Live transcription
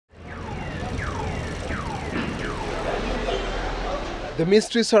The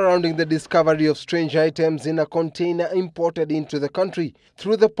mystery surrounding the discovery of strange items in a container imported into the country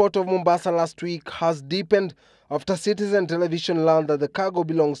through the Port of Mombasa last week has deepened after Citizen Television learned that the cargo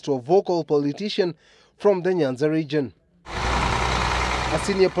belongs to a vocal politician from the Nyanza region. A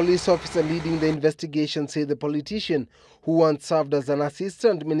senior police officer leading the investigation said the politician, who once served as an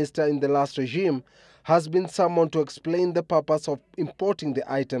assistant minister in the last regime, has been summoned to explain the purpose of importing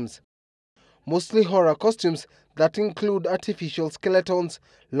the items. Mostly horror costumes that include artificial skeletons,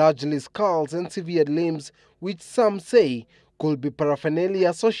 largely skulls and severed limbs, which some say could be paraphernalia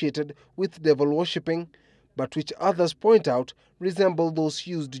associated with devil worshipping, but which others point out resemble those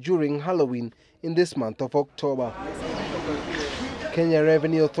used during Halloween in this month of October. Kenya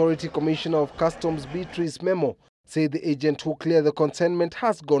Revenue Authority Commissioner of Customs Beatrice Memo said the agent who cleared the consignment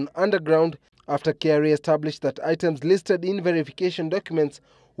has gone underground after KRA established that items listed in verification documents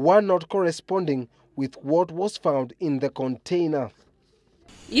were not corresponding with what was found in the container.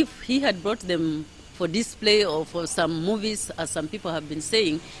 If he had brought them for display or for some movies, as some people have been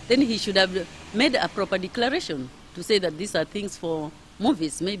saying, then he should have made a proper declaration to say that these are things for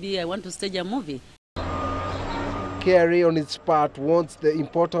movies. Maybe I want to stage a movie. KRA on its part wants the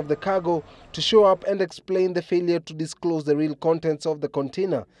importer of the cargo to show up and explain the failure to disclose the real contents of the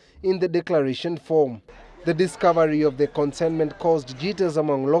container in the declaration form. The discovery of the consignment caused jitters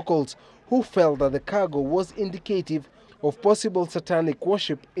among locals who felt that the cargo was indicative of possible satanic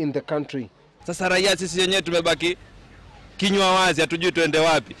worship in the country. Sasa raia sisi wenyewe tumebaki kinywa wazi, hatujui tuende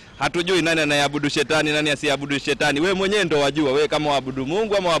wapi. Hatujui nani anayeabudu shetani, nani asiabudu shetani. Wewe mwenyewe ndo wajua, wewe kama waabudu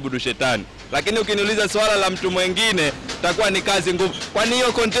Mungu ama waabudu shetani. Lakini ukiniuliza swala la mtu mwingine, itakuwa ni kazi ngumu. Kwani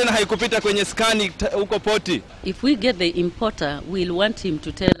hiyo container haikupita kwenye skani huko poti? If we get the importer, we'll want him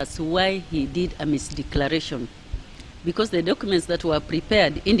to tell us why he did a misdeclaration. Because the documents that were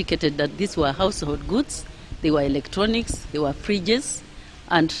prepared indicated that these were household goods, they were electronics, they were fridges,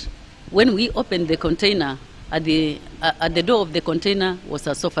 and when we opened the container, at the door of the container was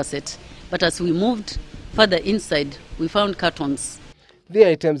a sofa set. But as we moved further inside, we found cartons. The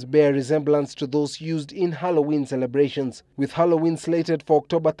items bear resemblance to those used in Halloween celebrations. With Halloween slated for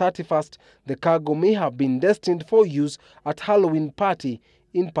October 31st, the cargo may have been destined for use at Halloween party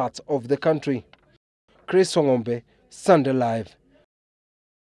in parts of the country. Wang'ombe, Sunday Live.